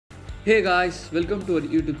Hey guys, welcome to our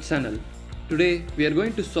YouTube channel. Today we are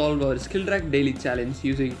going to solve our Skillrack daily challenge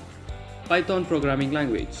using Python programming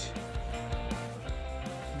language.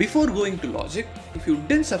 Before going to logic, if you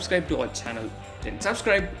didn't subscribe to our channel, then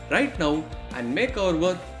subscribe right now and make our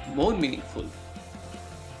work more meaningful.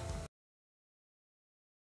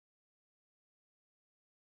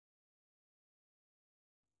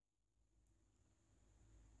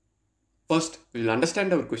 First, we will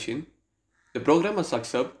understand our question. The program must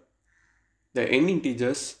accept the n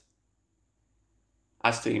integers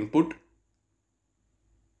as the input.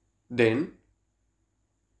 Then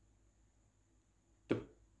the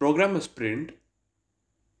program must print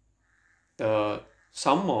the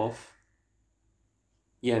sum of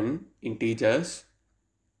n integers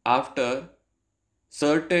after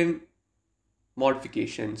certain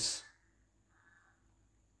modifications.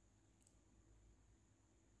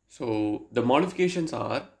 So the modifications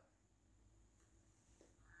are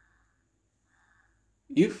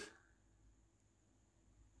if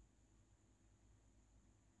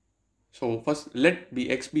first let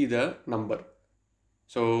x be the number.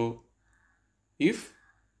 So if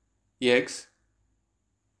x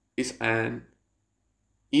is an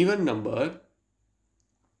even number,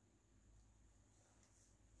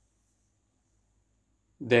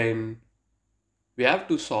 then we have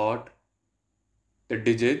to sort the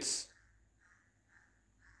digits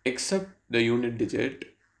except the unit digit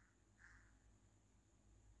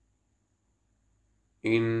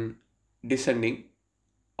in descending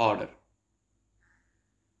order.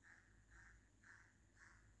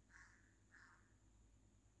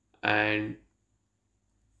 And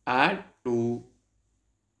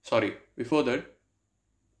before that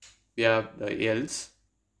we have the else,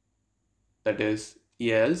 that is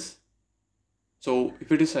else. So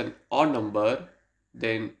if it is an odd number,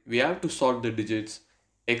 then we have to sort the digits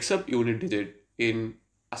except unit digit in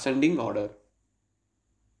ascending order.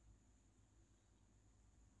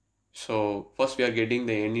 So first we are getting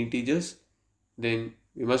the n integers, then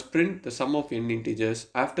we must print the sum of n integers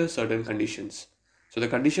after certain conditions. So the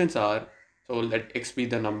conditions are, so let x be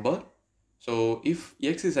the number. So if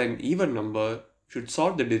x is an even number, should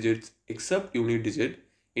sort the digits except unit digit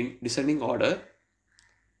in descending order,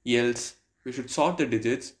 else we should sort the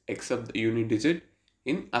digits except the unit digit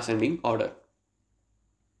in ascending order.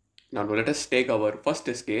 Now let us take our first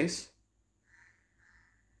test case.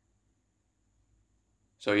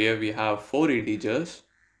 So here we have 4 integers.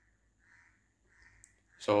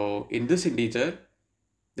 So in this integer,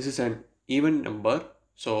 this is an even number.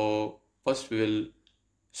 So first we will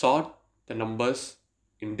sort the numbers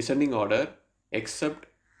in descending order except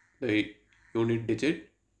the unit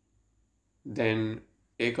digit. Then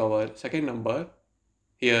take our second number.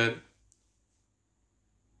 Here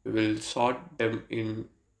we will sort them in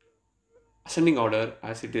ascending order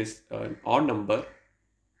as it is an odd number.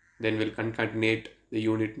 Then we'll concatenate the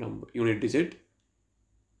unit digit.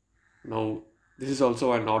 Now this is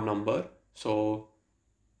also an odd number, so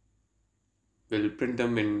we'll print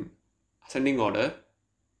them in ascending order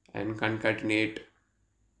and concatenate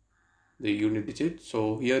the unit digit.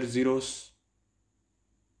 So here zeros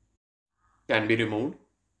can be removed.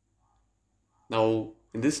 Now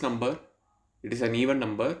in this number, it is an even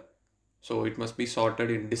number, so it must be sorted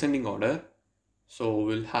in descending order. So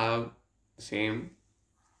we'll have the same.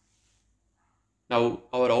 Now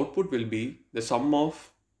our output will be the sum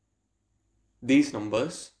of these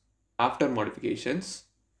numbers after modifications.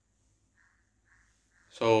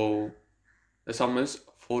 So the sum is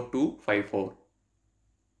 4254.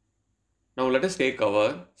 Now let us take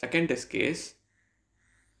our second test case.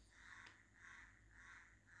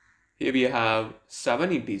 Here we have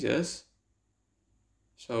 7 integers.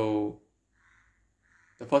 So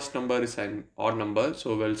the first number is an odd number,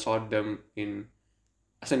 so we'll sort them in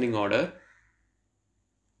ascending order.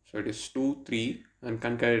 So it is 2, 3 and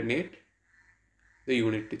concatenate the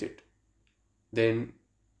unit digit. Then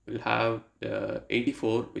we'll have the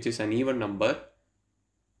 84, which is an even number.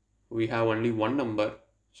 We have only one number,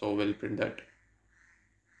 so we'll print that.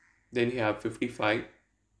 Then we have 55.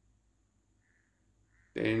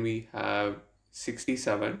 Then we have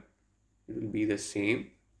 67. It will be the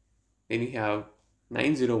same. Then we have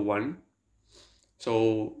 901.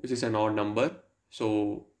 So which is an odd number.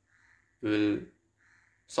 So we'll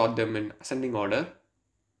sort them in ascending order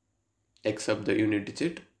except the unit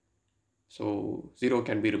digit. So 0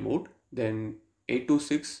 can be removed. Then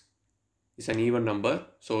 826 is an even number,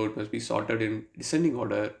 so it must be sorted in descending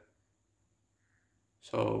order.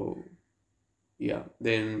 So yeah,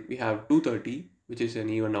 then we have 230, which is an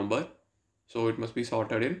even number, so it must be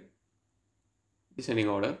sorted in descending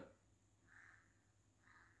order.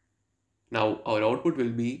 Now our output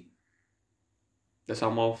will be the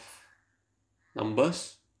sum of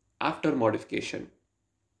numbers after modification.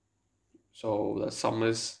 So the sum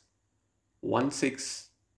is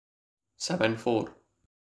 1674.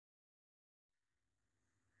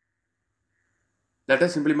 Let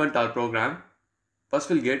us implement our program. First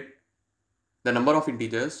we'll get the number of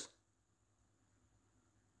integers.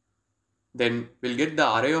 Then we'll get the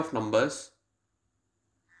array of numbers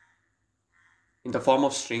in the form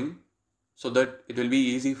of string so that it will be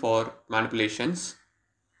easy for manipulations.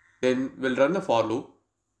 Then we'll run the for loop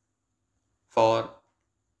for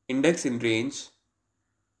index in range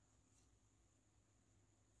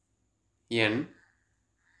n.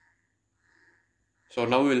 So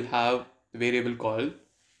now we'll have the variable called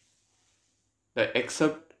the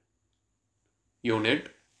except unit,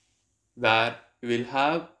 where we will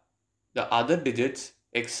have the other digits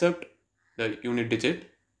except the unit digit.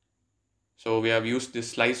 So we have used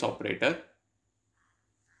this slice operator.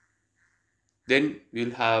 Then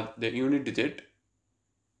we'll have the unit digit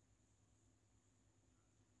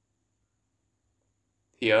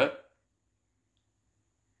here.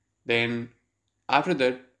 Then after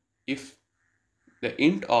that, if the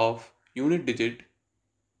int of unit digit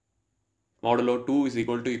modulo 2 is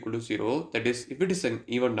equal to 0, that is, if it is an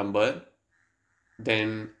even number,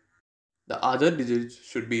 then the other digits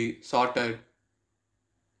should be sorted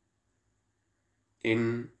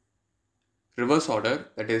in reverse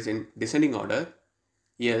order, that is in descending order,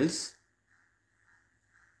 else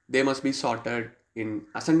they must be sorted in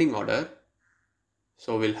ascending order.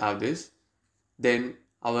 So we'll have this. Then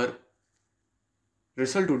our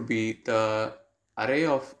result would be the array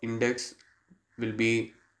of index will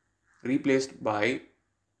be replaced by,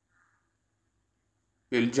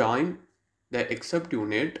 we'll join the except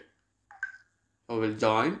unit. So we'll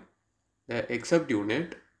join the except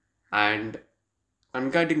unit and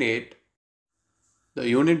concatenate the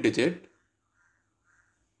unit digit,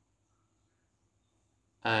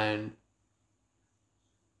 and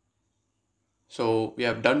so we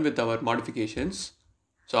have done with our modifications.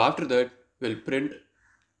 So after that, we'll print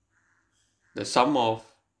the sum of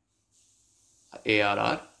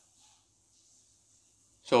ARR.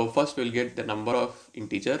 So first we'll get the number of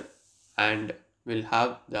integer and we'll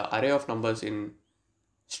have the array of numbers in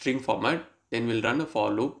string format. Then we'll run a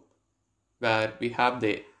for loop where we have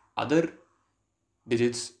the other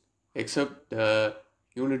digits except the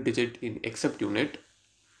unit digit in except unit.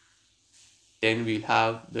 Then we'll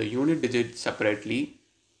have the unit digit separately.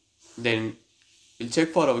 Then we'll check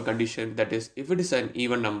for our condition, that is, if it is an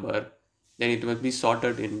even number, then it must be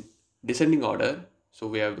sorted in descending order. So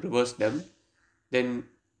we have reversed them. Then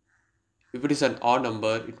if it is an odd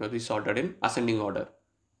number, it must be sorted in ascending order.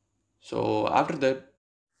 So after that,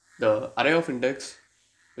 the array of index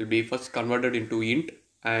will be first converted into int,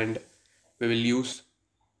 and we will use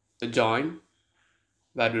the join,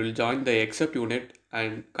 where we will join the except unit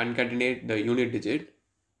and concatenate the unit digit.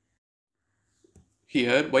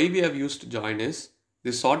 Here, why we have used join is,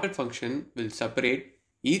 this sorted function will separate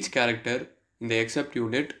each character in the except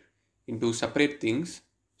unit into separate things.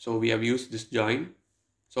 So we have used this join.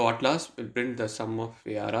 So at last we'll print the sum of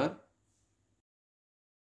ARR.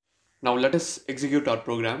 Now let us execute our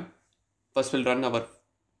program. First we'll run our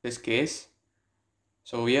test case.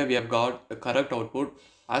 So here we have got the correct output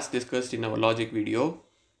as discussed in our logic video.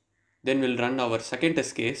 Then we'll run our second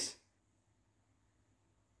test case.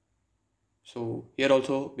 So here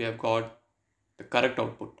also we have got the correct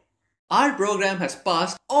output. Our program has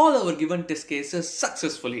passed all our given test cases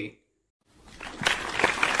successfully.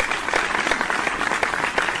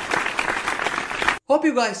 Hope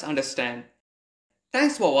you guys understand.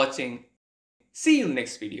 Thanks for watching. See you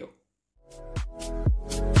next video.